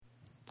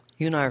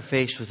You and I are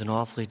faced with an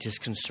awfully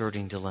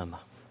disconcerting dilemma.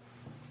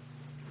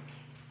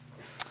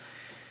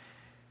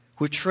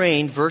 We're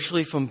trained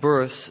virtually from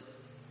birth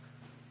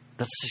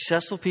that the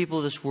successful people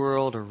of this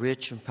world are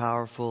rich and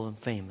powerful and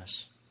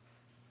famous.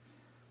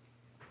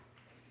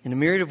 In a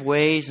myriad of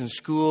ways, in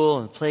school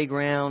and the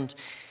playground,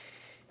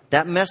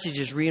 that message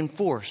is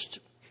reinforced.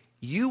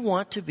 You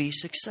want to be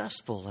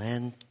successful,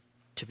 and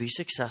to be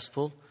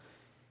successful,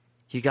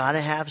 you got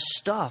to have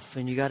stuff,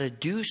 and you got to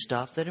do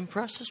stuff that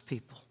impresses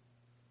people.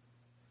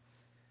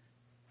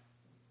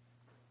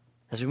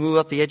 As we move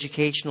up the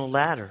educational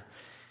ladder,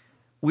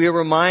 we are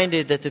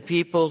reminded that the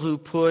people who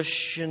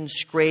push and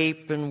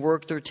scrape and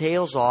work their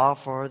tails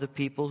off are the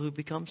people who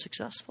become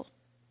successful.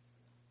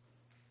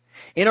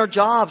 In our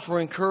jobs,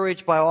 we're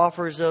encouraged by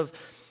offers of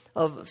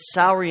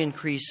salary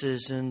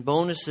increases and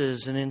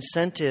bonuses and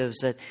incentives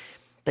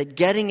that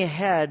getting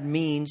ahead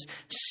means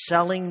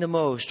selling the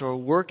most or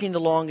working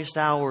the longest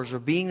hours or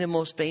being the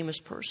most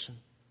famous person.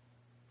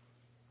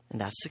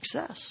 And that's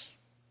success.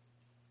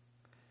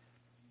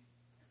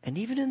 And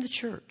even in the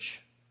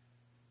church,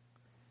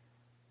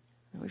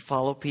 we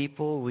follow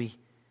people, we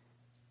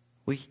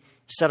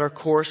set our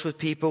course with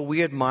people,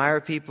 we admire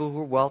people who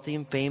are wealthy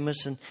and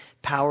famous and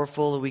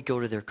powerful, and we go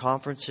to their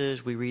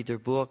conferences, we read their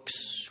books,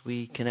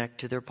 we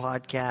connect to their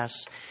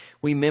podcasts,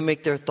 we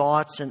mimic their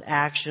thoughts and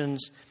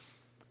actions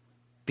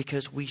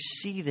because we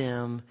see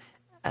them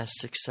as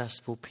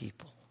successful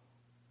people.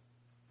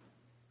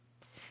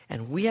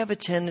 And we have a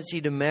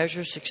tendency to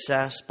measure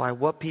success by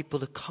what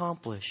people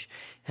accomplish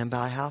and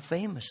by how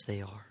famous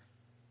they are.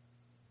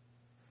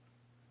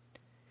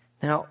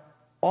 Now,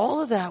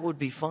 all of that would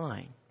be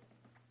fine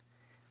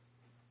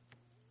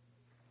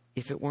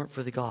if it weren't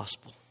for the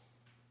gospel.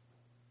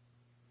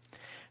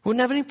 We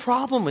wouldn't have any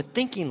problem with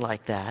thinking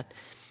like that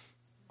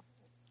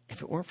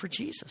if it weren't for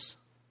Jesus.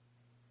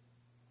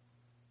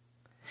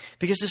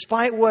 Because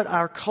despite what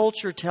our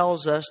culture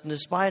tells us, and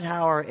despite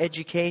how our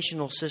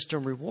educational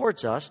system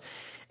rewards us,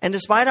 and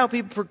despite how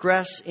people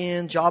progress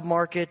in job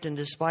market, and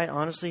despite,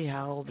 honestly,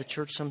 how the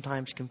church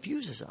sometimes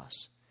confuses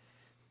us,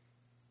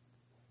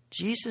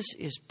 Jesus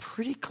is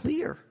pretty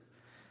clear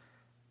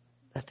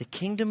that the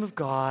kingdom of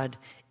God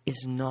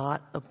is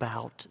not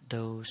about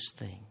those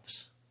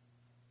things.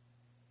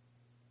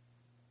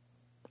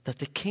 That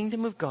the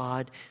kingdom of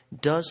God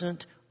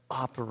doesn't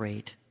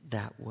operate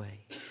that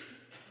way.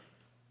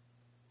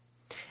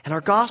 And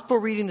our gospel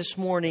reading this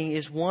morning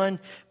is one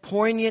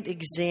poignant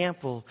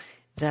example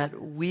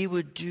that we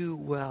would do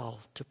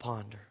well to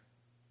ponder.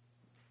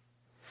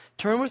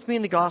 Turn with me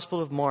in the Gospel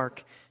of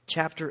Mark,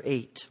 chapter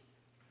 8.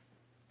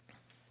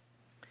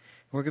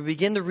 We're going to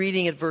begin the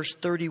reading at verse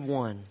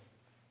 31.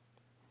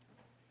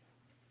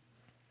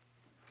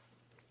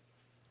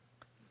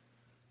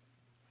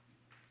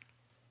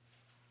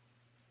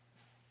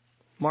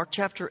 Mark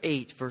chapter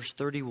 8, verse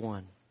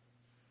 31.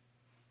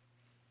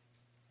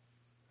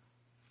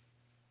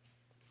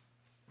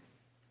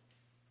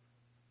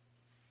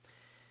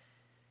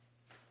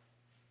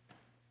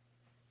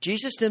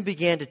 Jesus then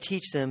began to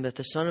teach them that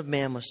the Son of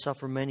Man must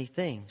suffer many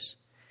things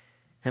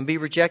and be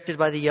rejected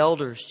by the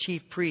elders,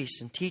 chief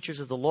priests, and teachers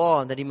of the law,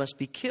 and that he must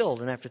be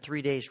killed and after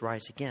 3 days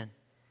rise again.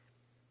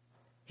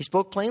 He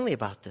spoke plainly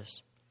about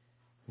this.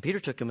 And Peter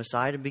took him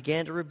aside and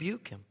began to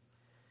rebuke him.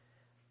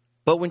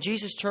 But when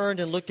Jesus turned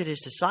and looked at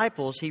his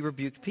disciples, he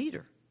rebuked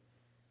Peter.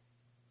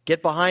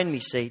 "Get behind me,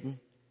 Satan.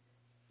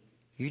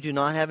 You do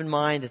not have in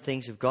mind the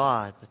things of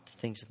God, but the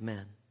things of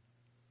men."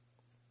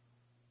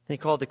 And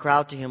he called the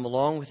crowd to him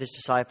along with his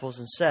disciples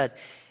and said,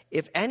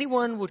 "If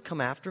anyone would come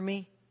after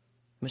me,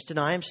 he must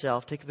deny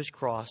himself, take up his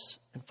cross,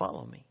 and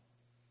follow me.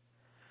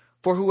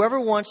 For whoever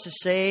wants to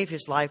save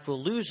his life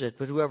will lose it,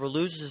 but whoever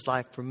loses his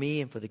life for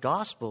me and for the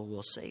gospel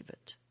will save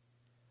it.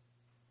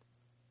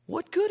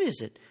 What good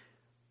is it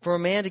for a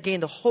man to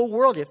gain the whole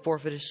world yet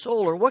forfeit his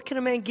soul? Or what can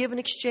a man give in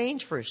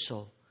exchange for his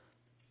soul?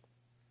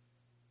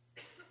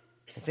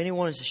 If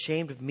anyone is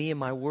ashamed of me and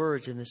my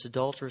words in this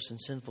adulterous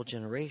and sinful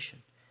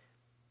generation,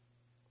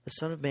 the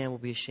Son of Man will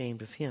be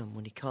ashamed of him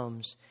when he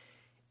comes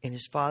in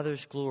his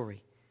Father's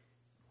glory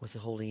with the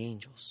holy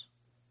angels."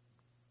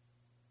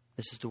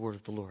 This is the word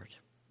of the Lord.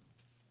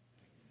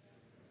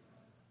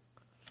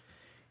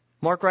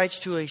 Mark writes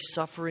to a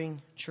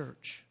suffering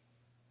church.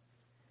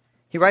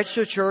 He writes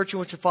to a church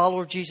in which a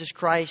follower of Jesus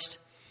Christ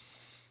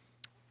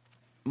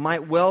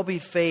might well be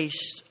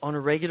faced on a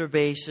regular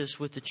basis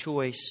with the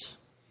choice,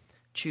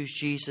 choose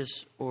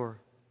Jesus or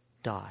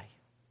die.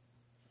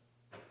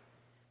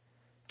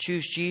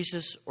 Choose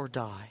Jesus or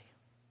die.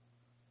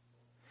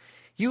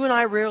 You and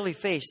I rarely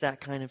face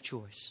that kind of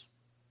choice.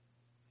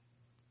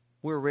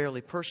 We're rarely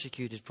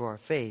persecuted for our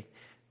faith,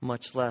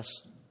 much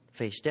less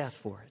face death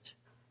for it.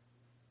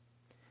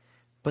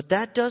 But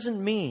that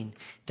doesn't mean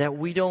that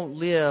we don't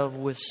live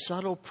with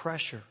subtle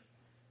pressure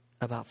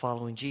about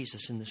following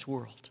Jesus in this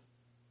world.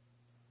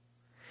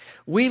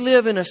 We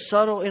live in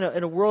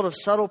a world of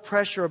subtle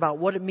pressure about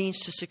what it means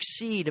to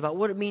succeed, about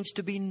what it means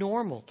to be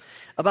normal,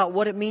 about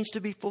what it means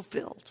to be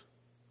fulfilled.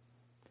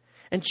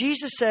 And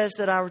Jesus says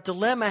that our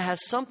dilemma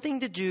has something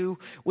to do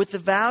with the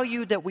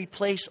value that we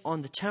place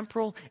on the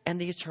temporal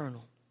and the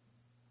eternal.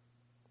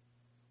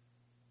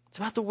 It's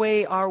about the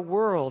way our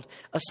world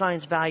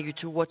assigns value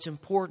to what's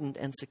important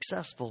and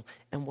successful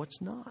and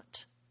what's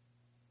not.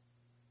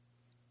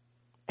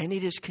 And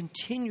it is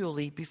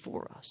continually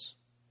before us.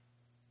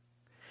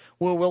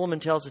 Will Willimon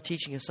tells a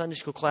teaching a Sunday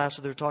school class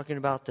where they're talking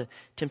about the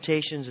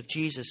temptations of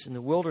Jesus in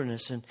the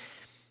wilderness. And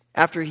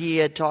after he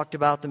had talked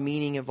about the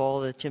meaning of all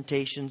the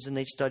temptations and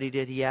they studied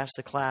it, he asked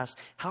the class,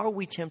 how are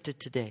we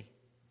tempted today?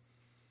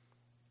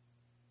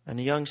 And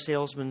the young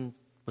salesman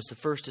was the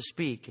first to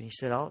speak. And he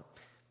said,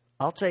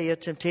 I'll tell you,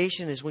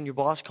 temptation is when your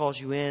boss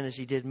calls you in, as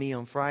he did me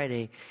on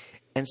Friday,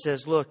 and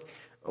says, look,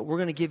 we're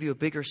going to give you a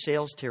bigger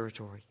sales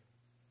territory.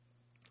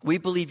 We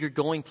believe you're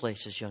going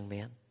places, young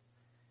man.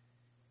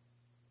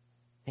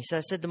 He said,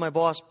 I said to my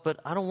boss, but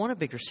I don't want a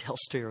bigger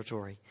sales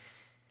territory.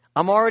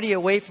 I'm already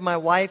away from my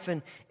wife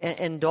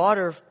and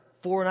daughter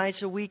 4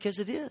 nights a week as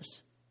it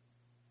is.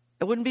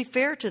 It wouldn't be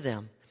fair to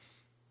them.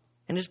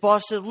 And his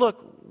boss said,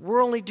 look,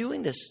 we're only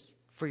doing this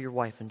for your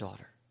wife and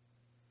daughter.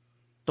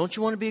 Don't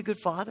you want to be a good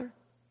father?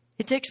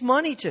 It takes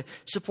money to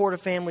support a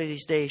family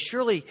these days.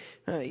 Surely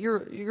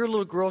you're a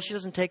little girl. She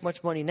doesn't take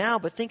much money now,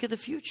 but think of the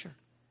future.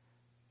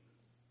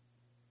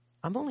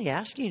 I'm only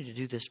asking you to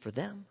do this for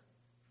them.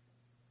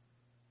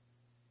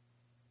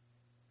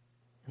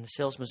 And the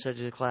salesman said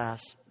to the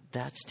class,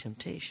 that's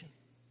temptation.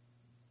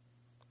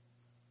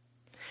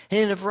 And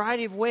in a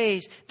variety of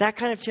ways, that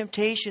kind of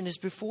temptation is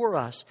before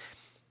us.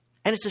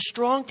 And it's a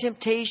strong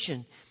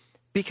temptation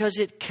because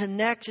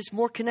it's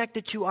more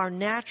connected to our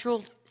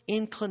natural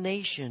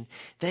inclination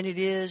than it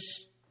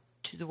is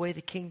to the way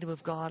the kingdom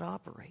of God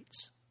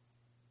operates.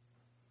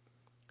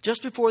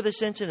 Just before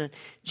this incident,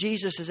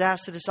 Jesus has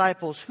asked the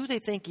disciples who they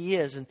think he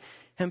is.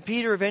 And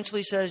Peter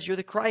eventually says, you're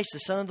the Christ, the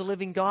Son of the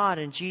living God.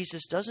 And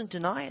Jesus doesn't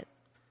deny it.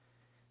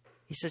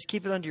 He says,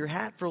 keep it under your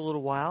hat for a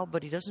little while,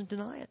 but he doesn't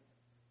deny it.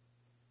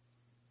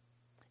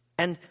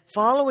 And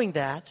following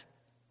that,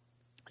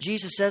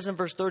 Jesus says in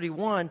verse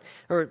 31,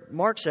 or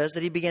Mark says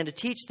that he began to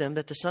teach them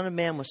that the Son of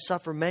Man must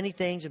suffer many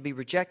things and be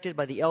rejected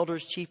by the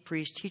elders, chief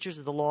priests, teachers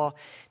of the law,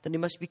 that he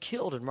must be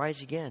killed and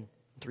rise again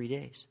in 3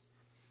 days.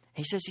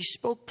 And he says he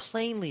spoke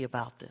plainly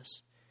about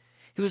this.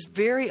 He was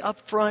very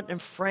upfront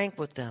and frank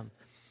with them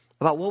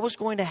about what was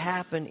going to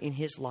happen in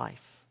his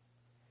life.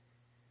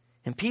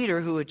 And Peter,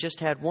 who had just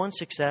had one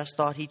success,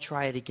 thought he'd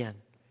try it again.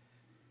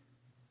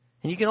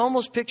 And you can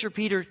almost picture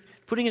Peter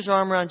putting his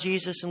arm around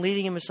Jesus and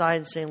leading him aside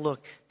and saying,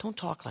 look, don't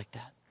talk like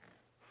that.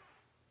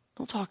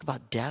 Don't talk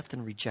about death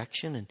and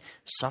rejection and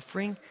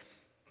suffering.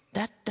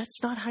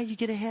 That's not how you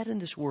get ahead in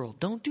this world.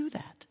 Don't do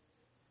that.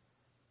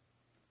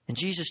 And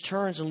Jesus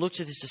turns and looks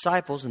at his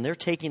disciples, and they're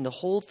taking the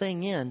whole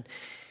thing in.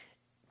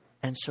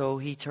 And so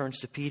he turns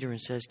to Peter and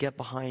says, get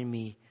behind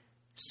me,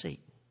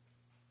 Satan.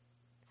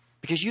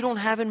 Because you don't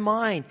have in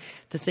mind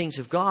the things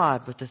of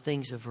God, but the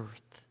things of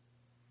earth.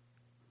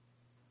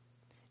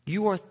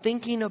 You are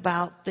thinking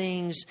about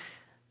things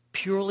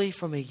purely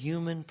from a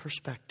human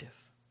perspective.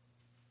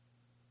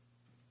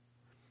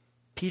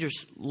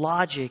 Peter's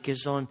logic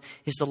is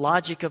the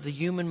logic of the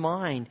human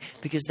mind,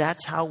 because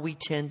that's how we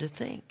tend to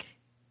think.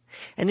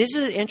 And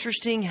isn't it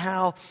interesting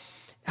how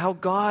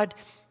God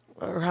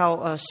or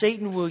how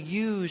Satan will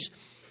use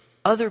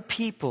other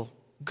people,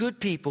 good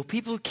people,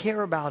 people who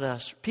care about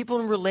us,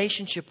 people in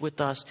relationship with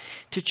us,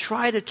 to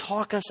try to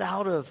talk us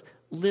out of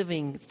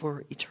living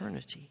for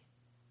eternity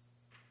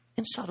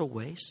in subtle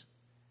ways,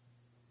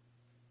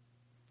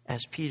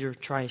 as Peter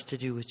tries to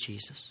do with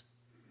Jesus.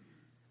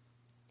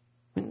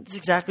 I mean, that's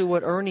exactly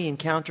what Ernie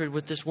encountered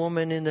with this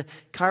woman in the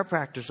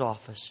chiropractor's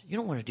office. You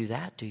don't want to do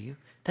that, do you?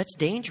 That's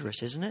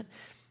dangerous, isn't it?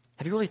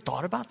 Have you really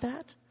thought about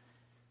that?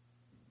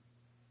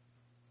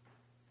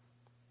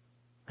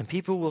 And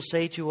people will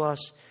say to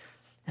us,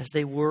 as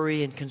they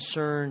worry and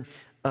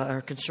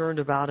are concerned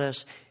about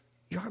us,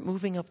 you aren't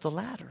moving up the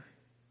ladder.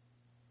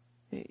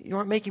 You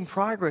aren't making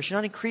progress. You're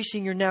not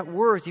increasing your net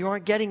worth. You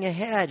aren't getting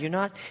ahead. You're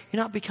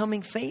not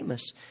becoming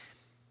famous.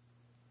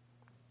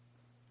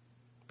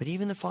 But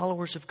even the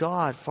followers of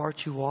God far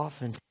too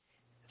often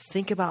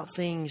think about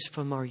things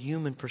from our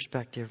human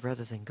perspective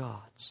rather than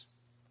God's.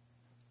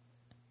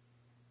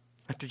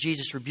 After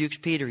Jesus rebukes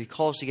Peter, he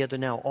calls together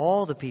now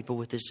all the people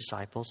with his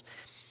disciples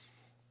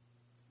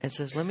and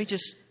says, let me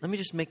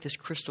just make this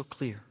crystal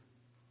clear.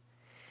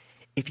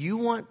 If you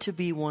want to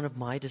be one of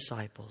my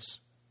disciples,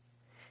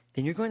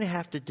 then you're going to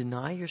have to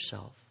deny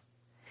yourself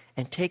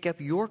and take up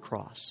your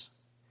cross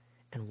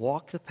and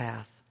walk the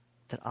path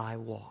that I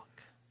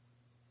walk.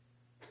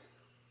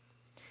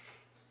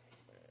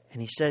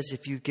 And he says,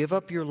 if you give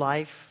up your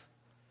life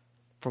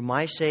for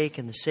my sake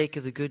and the sake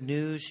of the good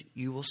news,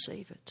 you will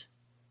save it.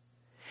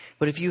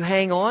 But if you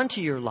hang on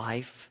to your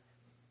life,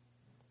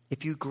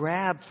 if you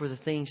grab for the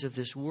things of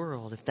this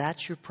world, if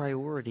that's your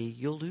priority,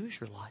 you'll lose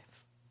your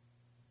life.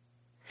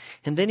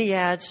 And then he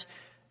adds,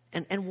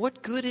 and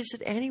what good is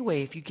it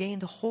anyway if you gain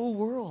the whole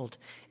world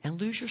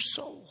and lose your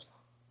soul?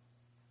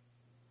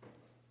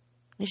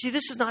 You see,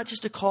 this is not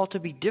just a call to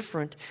be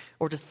different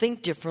or to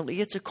think differently.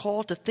 It's a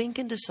call to think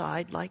and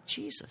decide like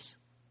Jesus.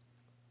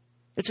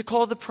 It's a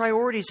call to the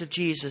priorities of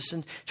Jesus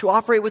and to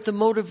operate with the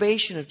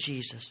motivation of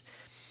Jesus.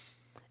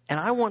 And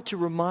I want to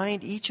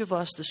remind each of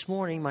us this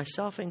morning,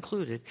 myself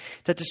included,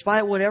 that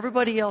despite what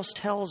everybody else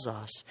tells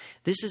us,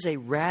 this is a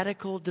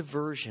radical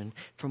diversion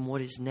from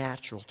what is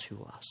natural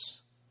to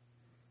us.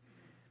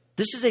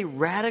 This is a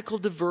radical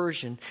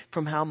diversion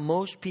from how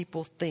most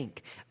people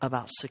think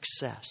about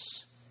success.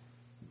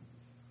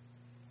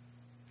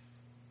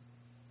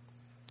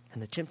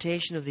 And the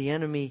temptation of the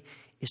enemy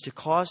is to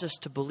cause us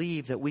to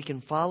believe that we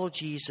can follow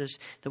Jesus,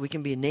 that we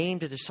can be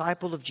named a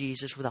disciple of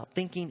Jesus without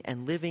thinking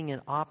and living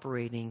and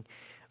operating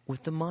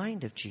with the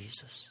mind of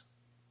Jesus.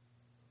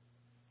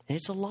 And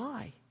it's a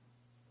lie.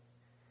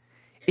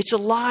 It's a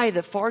lie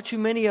that far too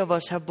many of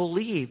us have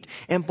believed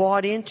and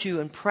bought into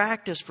and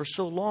practiced for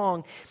so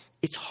long,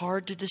 it's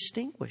hard to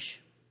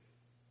distinguish.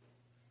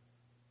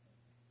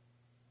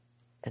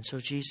 And so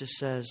Jesus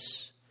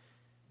says,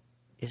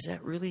 is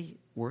that really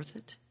worth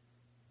it?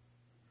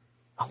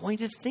 I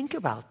want you to think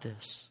about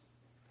this.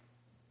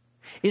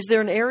 Is there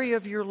an area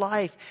of your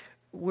life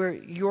where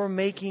you're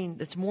making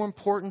that's more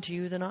important to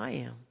you than I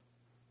am?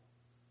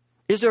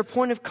 Is there a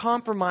point of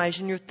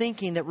compromise in your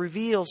thinking that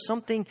reveals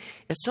something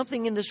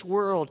in this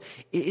world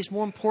is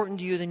more important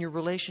to you than your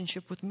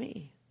relationship with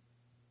me?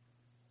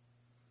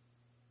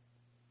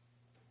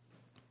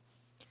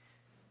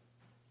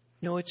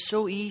 It's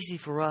so easy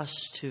for us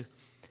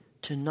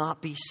to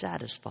not be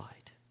satisfied.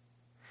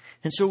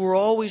 And so we're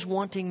always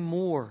wanting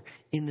more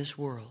in this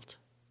world.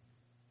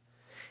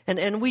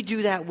 And we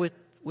do that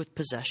with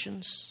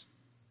possessions.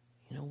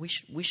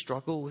 We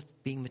struggle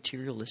with being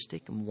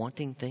materialistic and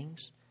wanting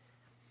things.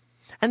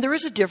 And there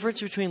is a difference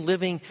between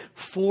living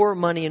for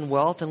money and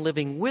wealth and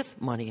living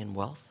with money and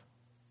wealth.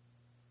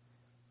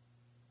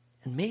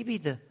 And maybe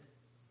the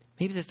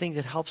thing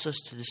that helps us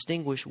to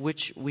distinguish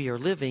which we are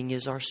living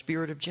is our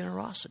spirit of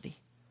generosity.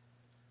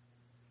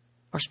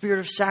 Our spirit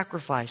of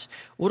sacrifice.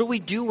 What are we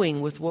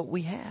doing with what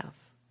we have?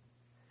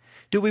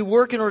 Do we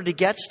work in order to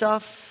get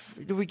stuff?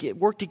 Do we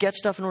work to get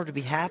stuff in order to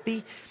be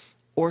happy?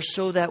 Or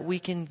so that we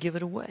can give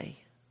it away?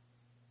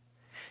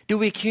 Do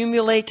we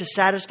accumulate to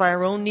satisfy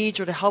our own needs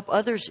or to help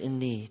others in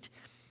need?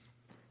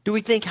 Do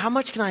we think, how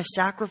much can I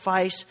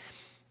sacrifice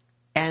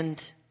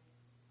and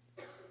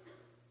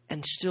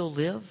still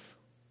live?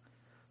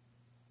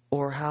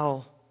 Or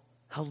how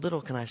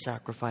little can I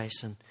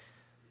sacrifice and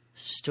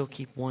still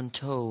keep one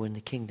toe in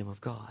the kingdom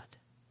of God?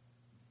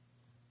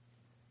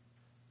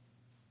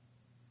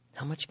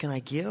 How much can I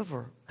give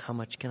or how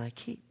much can I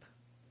keep?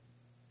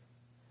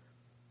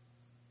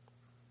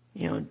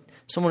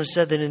 Someone has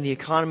said that in the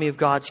economy of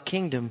God's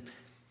kingdom,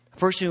 a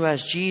person who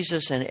has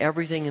Jesus and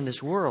everything in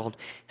this world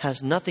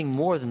has nothing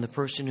more than the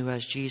person who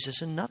has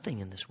Jesus and nothing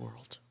in this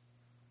world.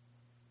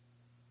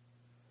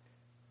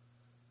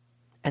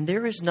 And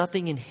there is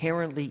nothing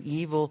inherently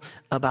evil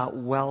about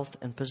wealth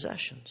and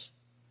possessions.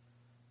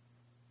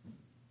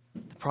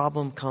 The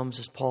problem comes,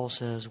 as Paul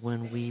says,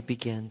 when we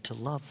begin to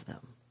love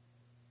them.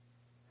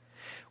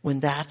 When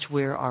that's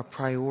where our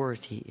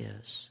priority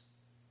is.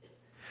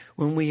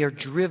 When we are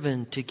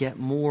driven to get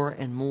more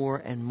and more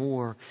and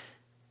more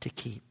to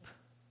keep.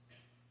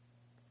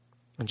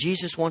 And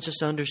Jesus wants us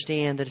to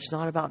understand that it's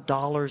not about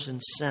dollars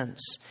and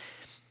cents.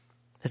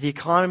 That the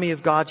economy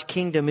of God's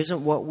kingdom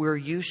isn't what we're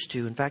used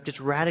to. In fact, it's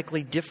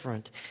radically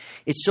different.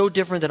 It's so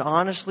different that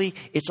honestly,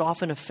 it's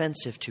often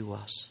offensive to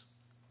us.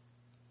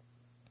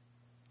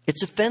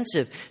 It's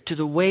offensive to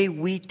the way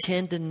we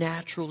tend to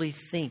naturally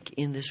think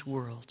in this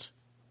world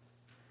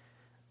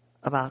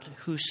about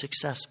who's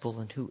successful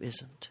and who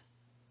isn't.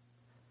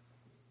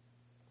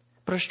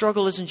 But our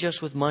struggle isn't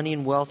just with money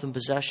and wealth and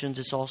possessions.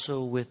 It's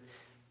also with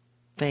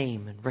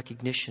fame and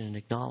recognition and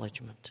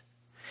acknowledgement.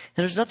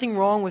 And there's nothing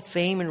wrong with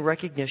fame and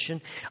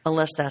recognition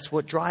unless that's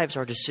what drives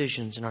our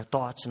decisions and our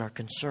thoughts and our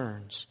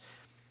concerns.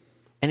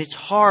 And it's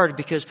hard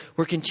because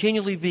we're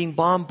continually being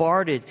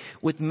bombarded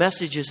with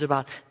messages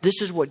about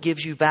this is what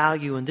gives you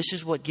value and this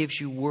is what gives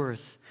you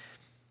worth.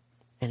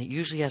 And it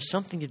usually has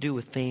something to do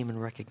with fame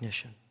and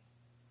recognition.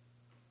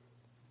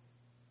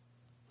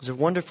 There's a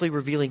wonderfully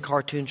revealing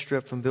cartoon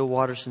strip from Bill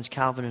Watterson's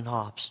Calvin and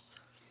Hobbes.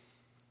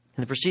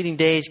 In the preceding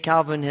days,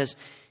 Calvin has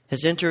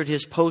entered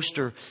his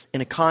poster in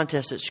a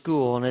contest at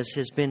school, and as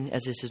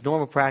is his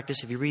normal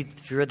practice, if you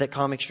read that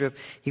comic strip,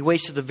 he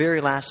waits to the very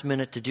last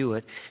minute to do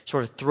it,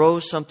 sort of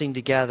throws something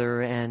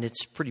together, and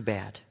it's pretty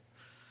bad.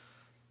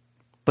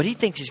 But he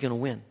thinks he's going to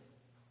win.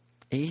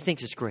 He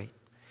thinks it's great.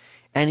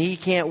 And he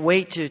can't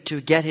wait to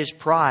get his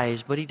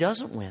prize, but he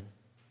doesn't win.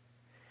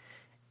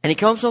 And he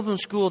comes home from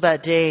school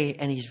that day,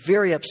 and he's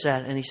very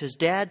upset, and he says,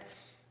 "Dad,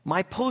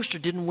 my poster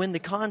didn't win the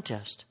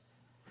contest.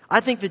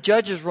 I think the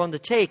judges run the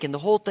take and the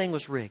whole thing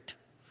was rigged.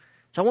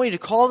 So I want you to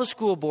call the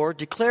school board,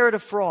 declare it a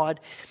fraud,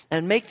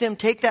 and make them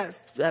take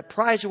that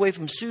prize away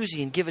from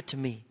Susie and give it to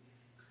me."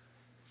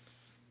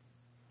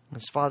 And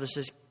his father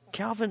says,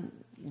 "Calvin,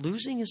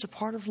 losing is a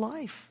part of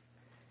life.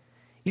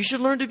 You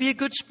should learn to be a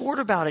good sport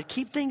about it.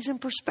 Keep things in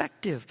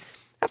perspective.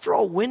 After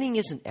all, winning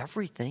isn't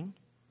everything.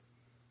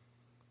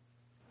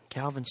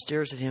 Calvin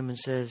stares at him and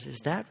says, "Is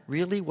that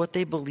really what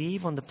they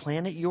believe on the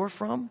planet you're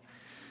from?"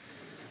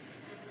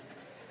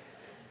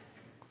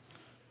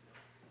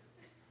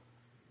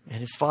 And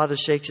his father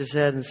shakes his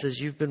head and says,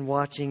 "You've been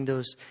watching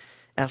those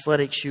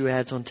athletic shoe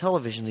ads on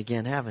television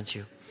again, haven't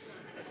you?"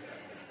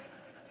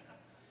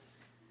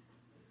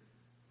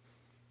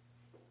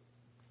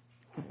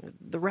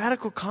 The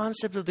radical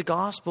concept of the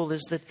gospel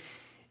is that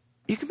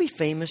you can be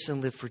famous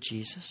and live for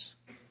Jesus,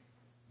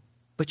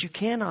 but you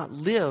cannot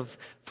live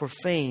for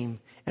fame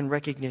and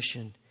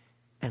recognition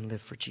and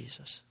live for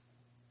Jesus.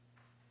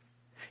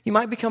 You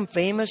might become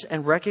famous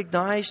and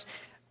recognized,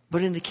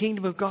 but in the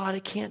kingdom of God,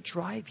 it can't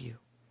drive you.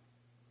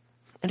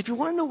 And if you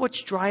want to know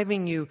what's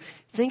driving you,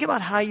 think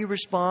about how you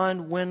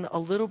respond when a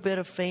little bit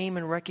of fame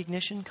and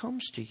recognition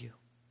comes to you.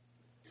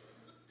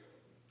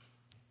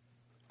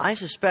 I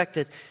suspect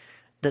that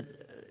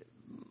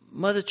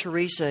Mother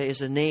Teresa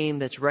is a name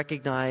that's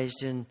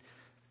recognized in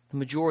the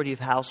majority of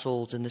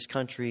households in this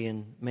country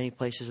and many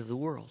places of the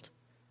world.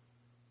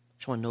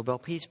 She won a Nobel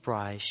Peace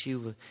Prize. She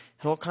had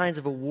all kinds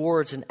of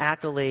awards and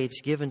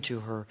accolades given to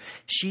her.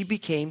 She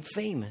became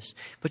famous.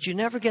 But you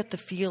never get the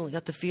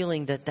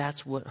feeling that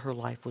that's what her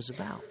life was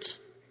about.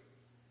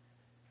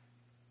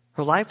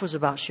 Her life was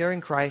about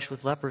sharing Christ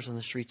with lepers on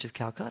the streets of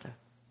Calcutta.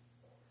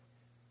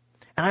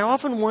 And I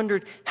often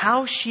wondered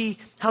how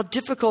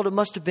difficult it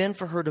must have been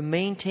for her to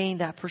maintain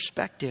that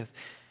perspective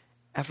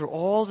after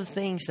all the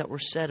things that were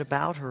said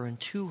about her and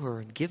to her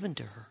and given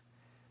to her.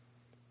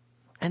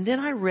 And then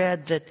I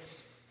read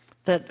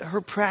that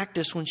her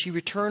practice when she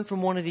returned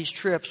from one of these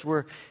trips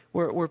where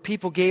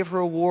people gave her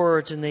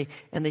awards and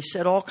they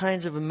said all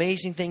kinds of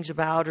amazing things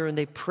about her and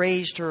they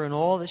praised her and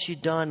all that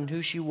she'd done and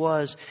who she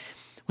was.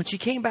 When she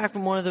came back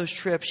from one of those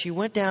trips, she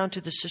went down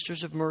to the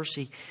Sisters of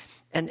Mercy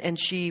and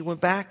she went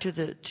back to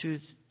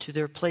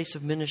their place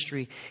of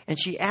ministry, and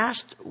she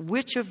asked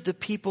which of the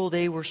people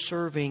they were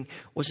serving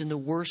was in the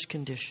worst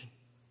condition.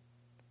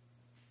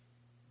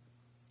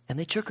 And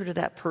they took her to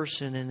that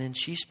person, and then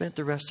she spent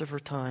the rest of her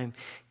time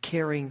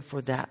caring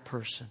for that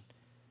person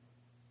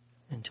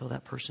until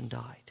that person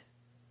died.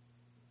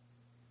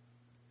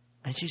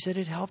 And she said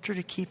it helped her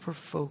to keep her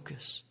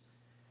focus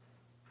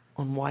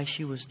on why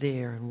she was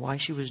there and why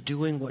she was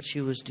doing what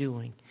she was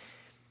doing.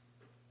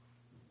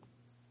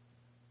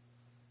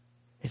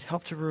 It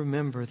helped her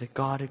remember that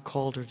God had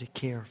called her to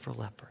care for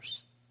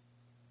lepers.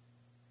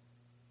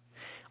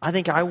 I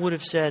think I would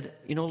have said,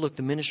 look,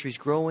 the ministry's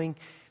growing.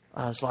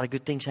 There's a lot of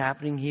good things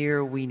happening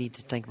here. We need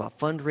to think about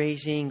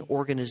fundraising,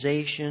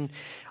 organization.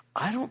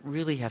 I don't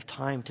really have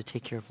time to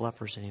take care of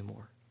lepers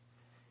anymore.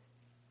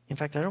 In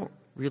fact, I don't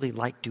really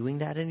like doing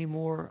that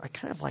anymore. I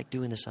kind of like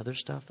doing this other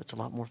stuff. It's a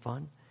lot more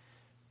fun.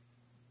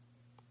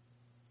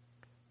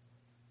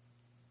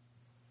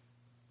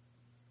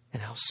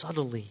 And how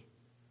subtly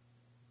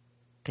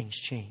things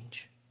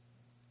change.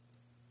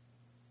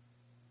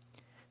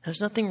 There's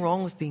nothing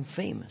wrong with being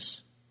famous.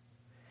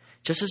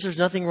 Just as there's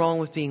nothing wrong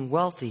with being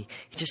wealthy,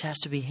 it just has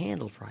to be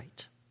handled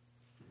right.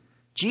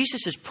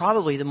 Jesus is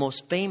probably the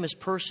most famous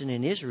person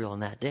in Israel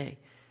in that day.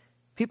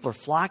 People are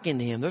flocking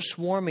to him. They're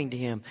swarming to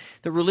him.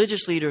 The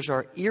religious leaders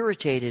are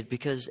irritated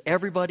because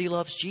everybody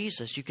loves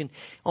Jesus. You can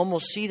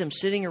almost see them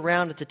sitting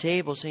around at the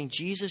table saying,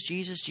 "Jesus,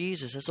 Jesus,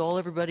 Jesus." That's all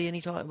everybody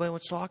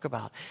wants to talk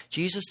about.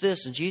 Jesus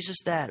this and Jesus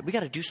that. We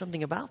got to do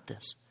something about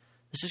this.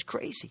 This is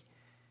crazy.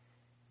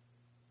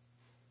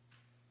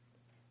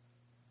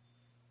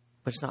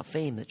 But it's not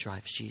fame that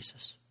drives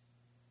Jesus.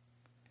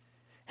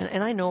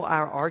 And I know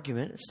our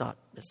argument, it's not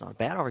a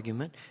bad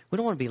argument. We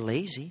don't want to be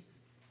lazy.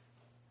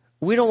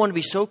 We don't want to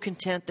be so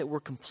content that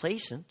we're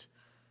complacent.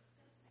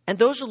 And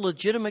those are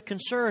legitimate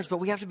concerns, but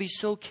we have to be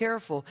so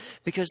careful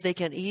because they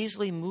can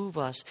easily move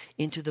us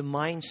into the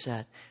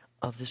mindset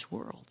of this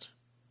world.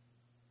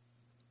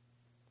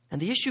 And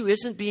the issue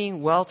isn't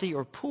being wealthy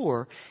or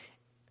poor,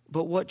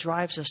 but what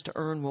drives us to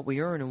earn what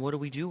we earn and what do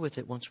we do with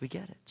it once we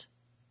get it.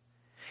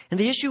 And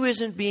the issue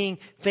isn't being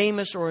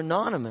famous or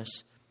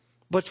anonymous,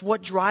 but it's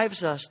what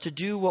drives us to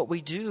do what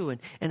we do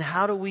and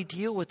how do we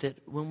deal with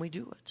it when we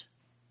do it.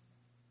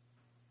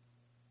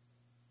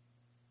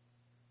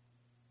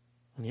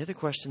 And the other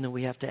question that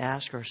we have to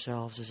ask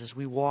ourselves is as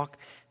we walk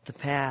the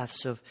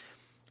paths of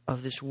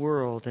this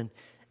world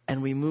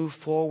and we move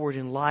forward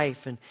in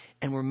life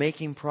and we're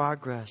making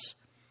progress,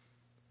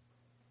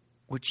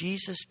 would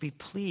Jesus be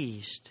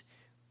pleased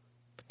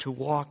to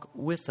walk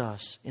with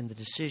us in the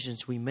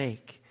decisions we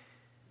make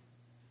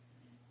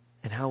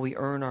and how we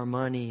earn our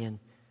money and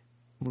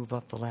move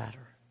up the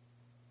ladder?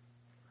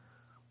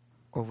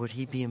 Or would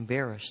he be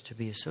embarrassed to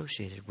be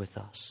associated with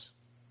us?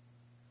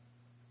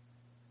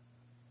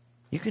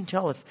 You can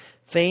tell if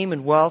fame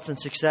and wealth and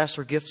success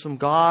are gifts from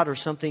God or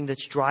something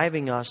that's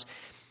driving us.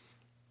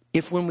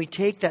 If when we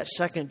take that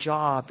second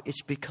job,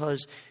 it's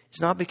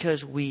not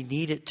because we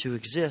need it to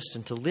exist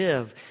and to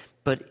live,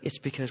 but it's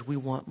because we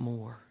want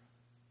more.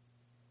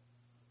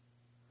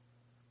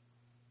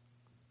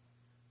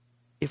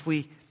 If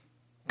we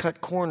cut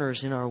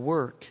corners in our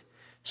work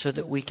so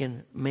that we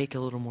can make a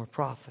little more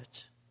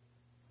profit.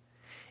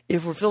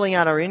 If we're filling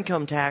out our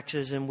income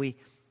taxes and we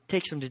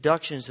take some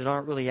deductions that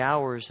aren't really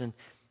ours and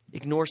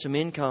ignore some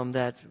income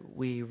that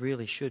we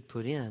really should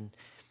put in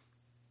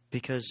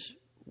because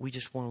we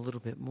just want a little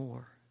bit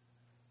more.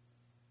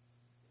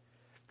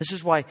 This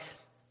is why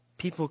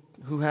people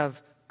who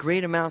have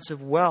great amounts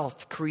of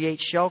wealth create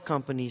shell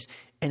companies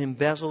and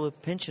embezzle the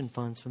pension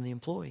funds from the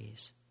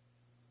employees.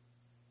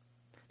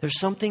 There's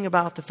something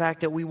about the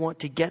fact that we want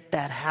to get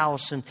that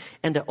house and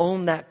to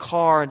own that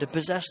car and to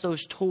possess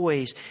those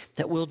toys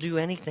that we'll do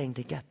anything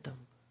to get them.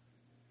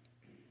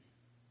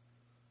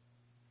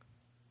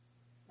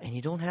 And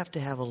you don't have to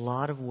have a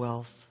lot of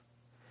wealth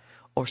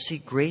or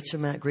seek great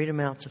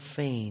amounts of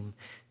fame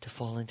to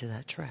fall into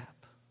that trap.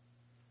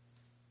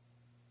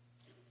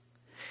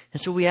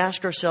 And so we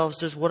ask ourselves,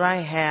 does what I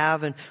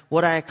have and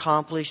what I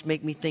accomplish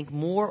make me think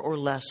more or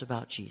less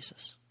about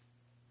Jesus?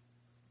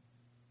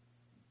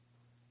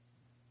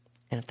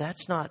 And if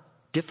that's not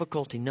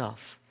difficult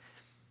enough,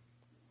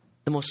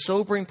 the most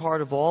sobering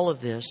part of all of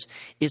this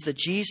is that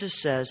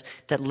Jesus says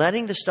that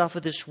letting the stuff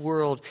of this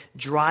world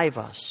drive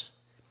us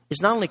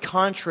is not only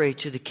contrary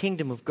to the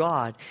kingdom of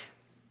God,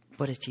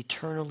 but it's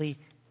eternally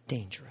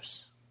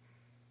dangerous.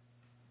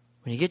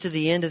 When you get to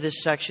the end of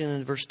this section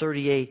in verse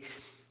 38,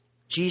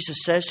 Jesus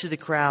says to the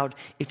crowd,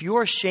 if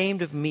you're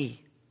ashamed of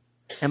me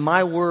and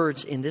my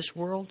words in this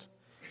world,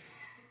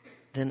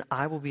 then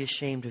I will be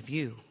ashamed of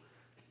you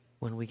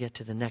when we get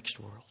to the next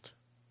world.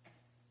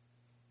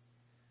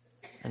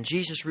 And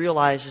Jesus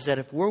realizes that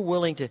if we're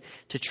willing to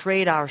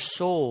trade our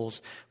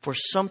souls for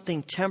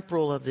something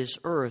temporal of this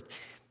earth,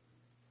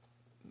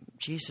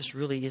 Jesus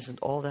really isn't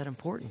all that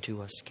important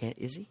to us,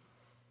 is he?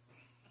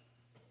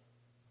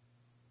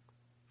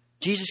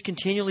 Jesus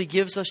continually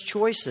gives us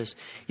choices.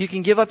 You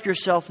can give up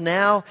yourself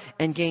now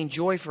and gain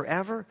joy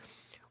forever,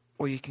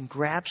 or you can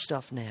grab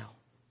stuff now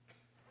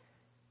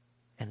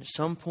and at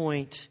some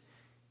point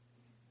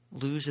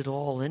lose it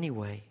all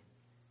anyway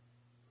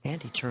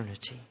and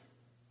eternity.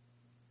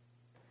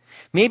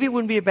 Maybe it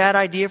wouldn't be a bad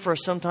idea for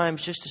us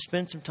sometimes just to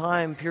spend some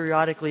time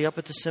periodically up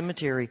at the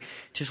cemetery,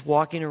 just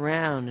walking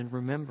around and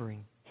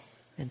remembering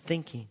and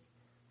thinking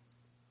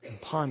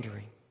and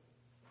pondering.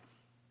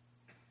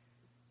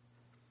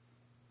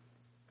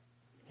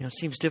 You know, it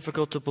seems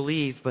difficult to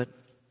believe, but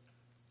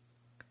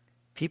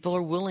people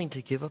are willing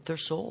to give up their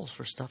souls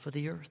for stuff of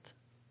the earth.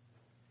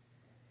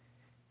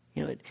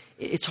 You know,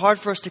 it's hard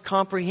for us to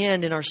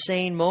comprehend in our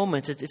sane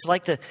moments. It's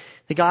like the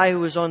guy who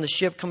was on the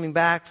ship coming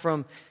back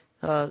from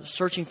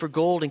searching for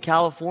gold in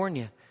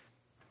California.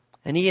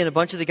 And he and a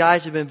bunch of the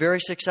guys had been very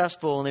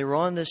successful, and they were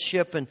on this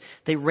ship, and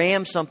they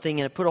rammed something,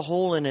 and it put a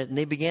hole in it, and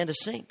they began to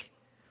sink.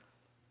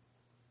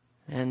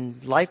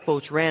 And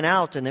lifeboats ran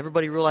out, and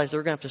everybody realized they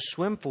were going to have to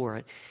swim for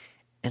it.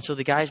 And so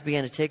the guys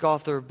began to take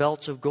off their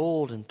belts of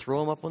gold and throw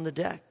them up on the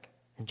deck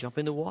and jump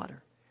in the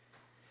water.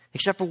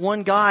 Except for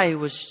one guy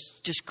who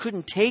just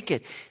couldn't take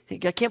it.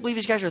 I can't believe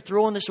these guys are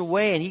throwing this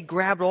away. And he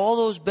grabbed all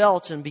those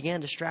belts and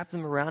began to strap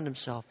them around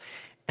himself.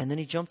 And then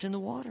he jumped in the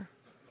water.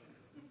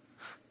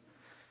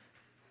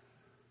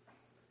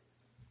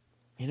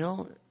 You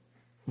know,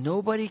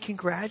 nobody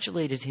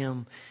congratulated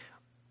him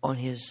on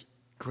his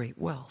great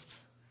wealth.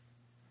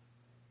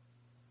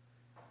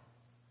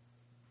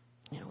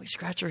 You know, we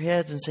scratch our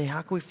heads and say,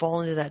 how can we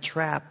fall into that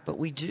trap? But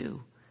we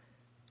do.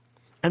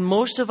 And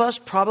most of us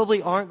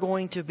probably aren't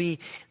going to be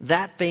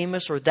that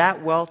famous or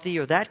that wealthy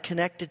or that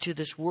connected to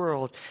this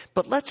world.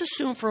 But let's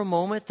assume for a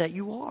moment that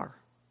you are.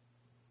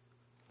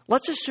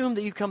 Let's assume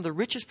that you become the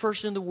richest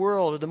person in the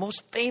world or the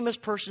most famous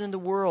person in the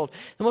world,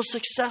 the most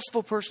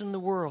successful person in the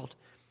world.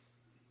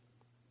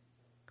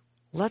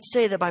 Let's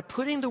say that by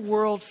putting the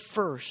world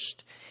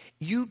first,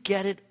 you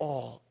get it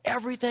all,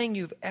 everything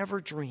you've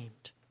ever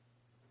dreamed.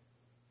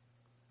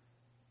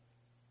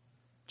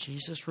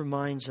 Jesus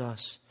reminds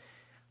us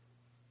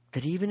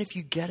that even if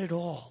you get it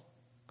all,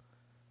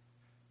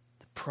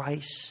 the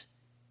price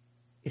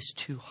is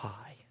too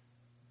high.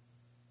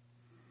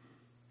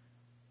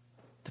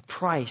 The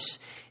price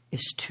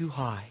is too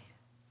high.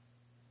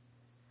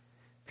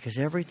 Because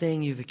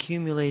everything you've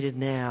accumulated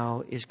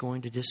now is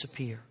going to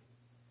disappear.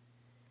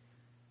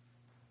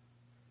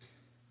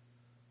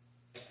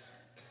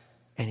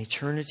 And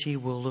eternity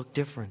will look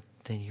different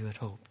than you had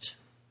hoped.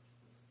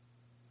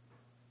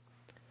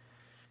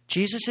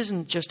 Jesus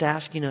isn't just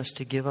asking us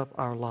to give up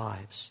our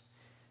lives.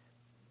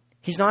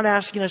 He's not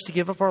asking us to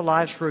give up our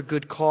lives for a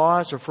good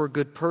cause or for a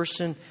good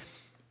person.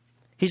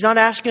 He's not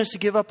asking us to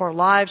give up our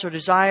lives, our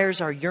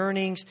desires, our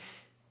yearnings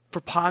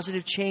for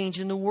positive change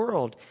in the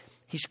world.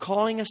 He's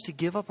calling us to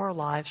give up our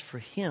lives for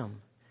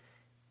Him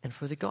and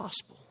for the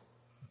gospel.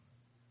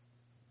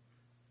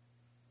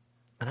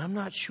 And I'm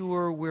not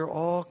sure we're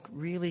all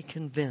really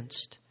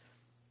convinced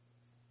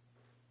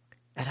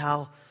at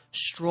how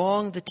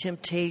strong the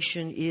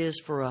temptation is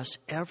for us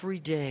every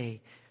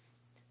day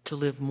to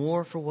live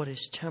more for what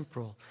is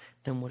temporal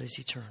than what is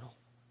eternal.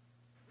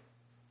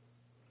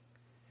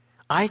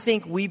 I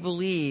think we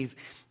believe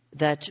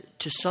that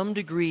to some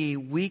degree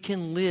we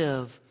can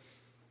live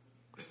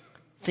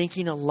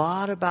thinking a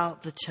lot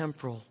about the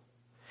temporal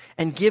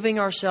and giving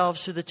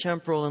ourselves to the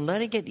temporal and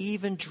letting it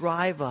even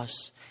drive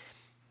us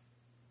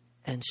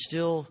and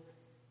still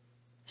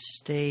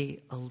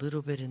stay a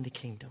little bit in the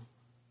kingdom.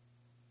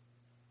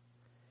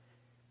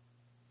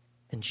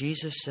 And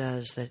Jesus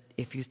says that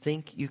if you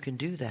think you can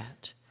do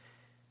that,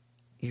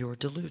 you're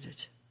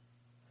deluded.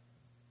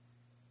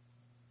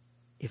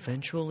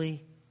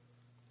 Eventually,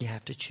 you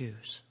have to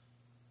choose.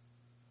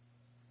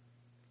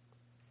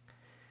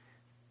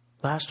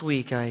 Last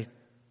week, my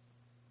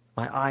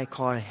eye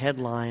caught a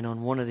headline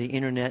on one of the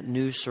internet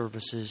news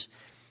services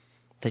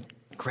that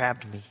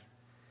grabbed me.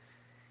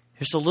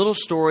 Here's a little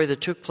story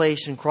that took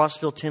place in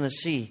Crossville,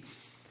 Tennessee.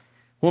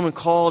 A woman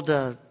called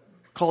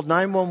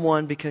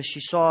 911 because she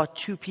saw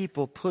two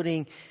people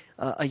putting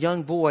a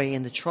young boy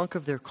in the trunk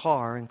of their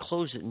car and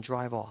close it and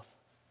drive off.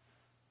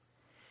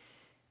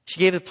 She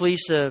gave the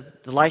police the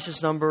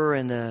license number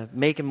and the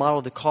make and model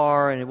of the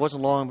car, and it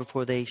wasn't long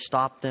before they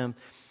stopped them.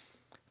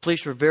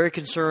 Police were very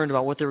concerned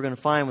about what they were going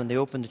to find when they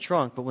opened the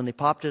trunk, but when they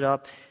popped it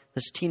up,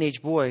 this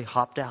teenage boy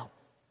hopped out.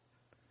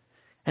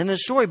 And the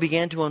story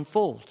began to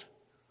unfold.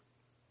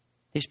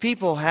 These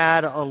people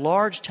had a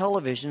large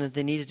television that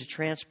they needed to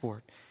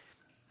transport,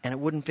 and it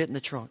wouldn't fit in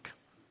the trunk.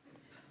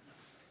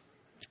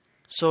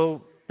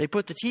 So they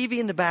put the TV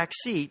in the back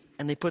seat,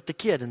 and they put the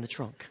kid in the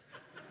trunk.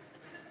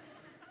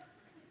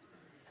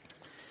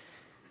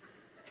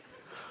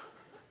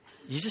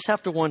 You just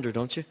have to wonder,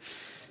 don't you?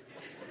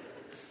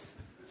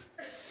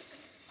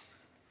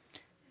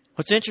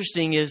 What's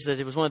interesting is that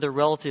it was one of their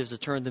relatives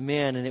that turned them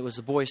in, and it was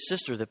the boy's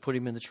sister that put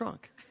him in the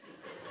trunk.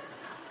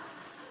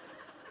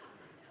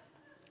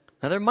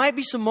 Now, there might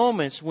be some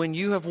moments when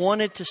you have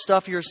wanted to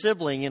stuff your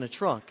sibling in a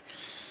trunk.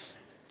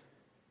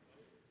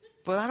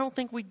 But I don't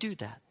think we do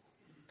that.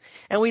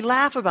 And we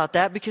laugh about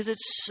that because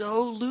it's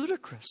so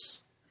ludicrous.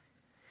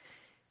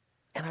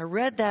 And I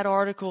read that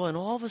article, and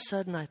all of a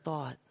sudden I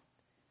thought,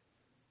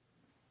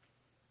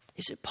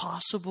 is it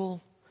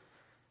possible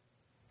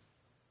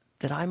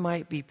that I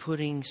might be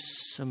putting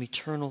some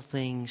eternal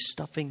things,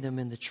 stuffing them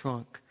in the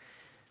trunk,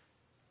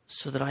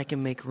 so that I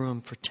can make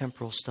room for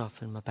temporal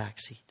stuff in my back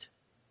seat?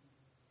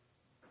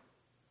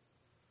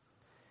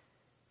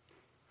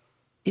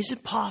 Is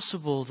it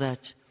possible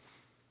that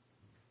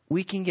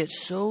we can get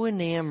so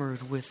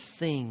enamored with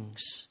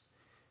things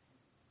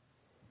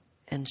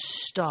and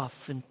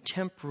stuff and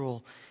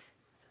temporal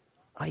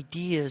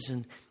ideas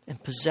and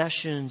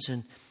possessions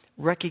and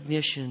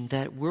recognition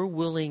that we're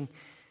willing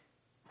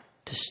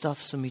to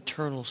stuff some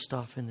eternal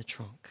stuff in the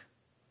trunk?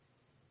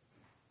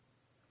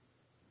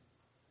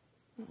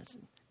 That's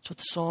what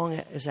the song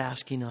is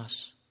asking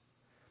us.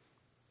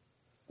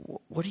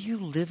 What are you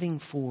living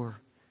for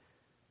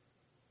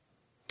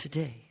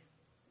today?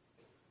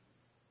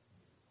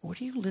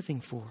 What are you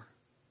living for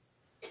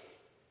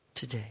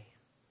today?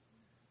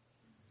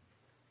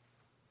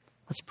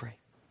 Let's pray.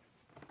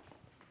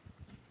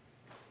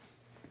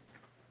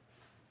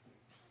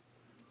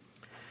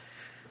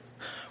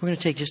 We're going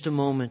to take just a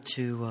moment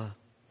to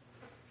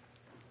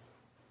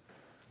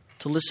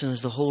listen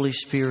as the Holy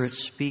Spirit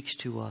speaks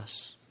to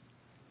us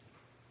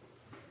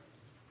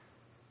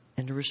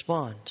and to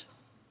respond.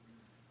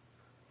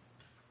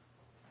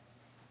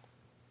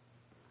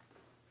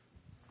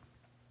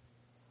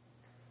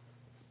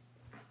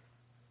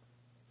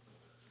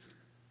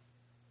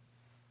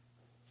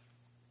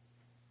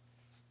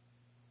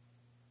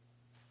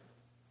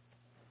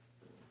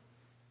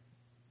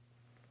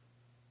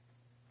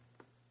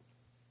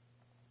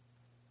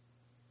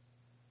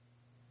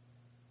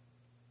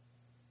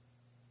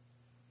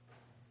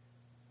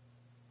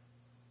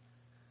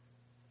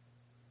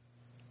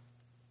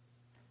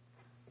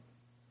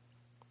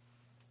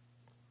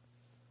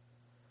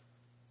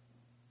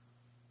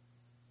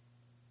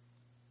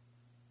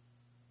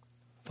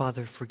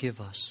 Father,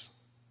 forgive us.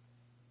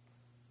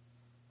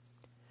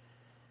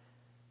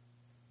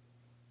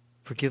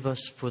 Forgive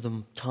us for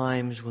the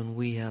times when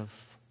we have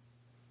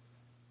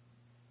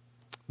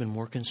been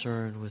more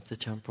concerned with the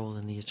temporal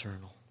than the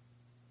eternal.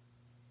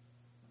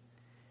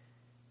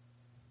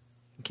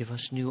 Give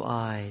us new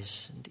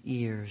eyes and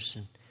ears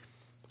and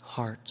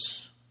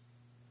hearts.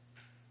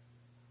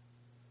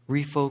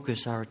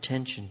 Refocus our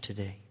attention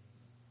today.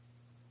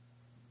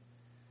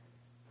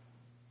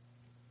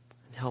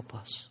 And help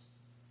us.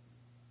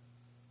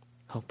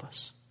 Help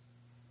us.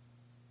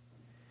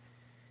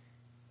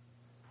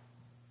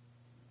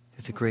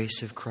 Through the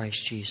grace of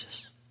Christ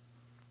Jesus.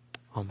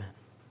 Amen.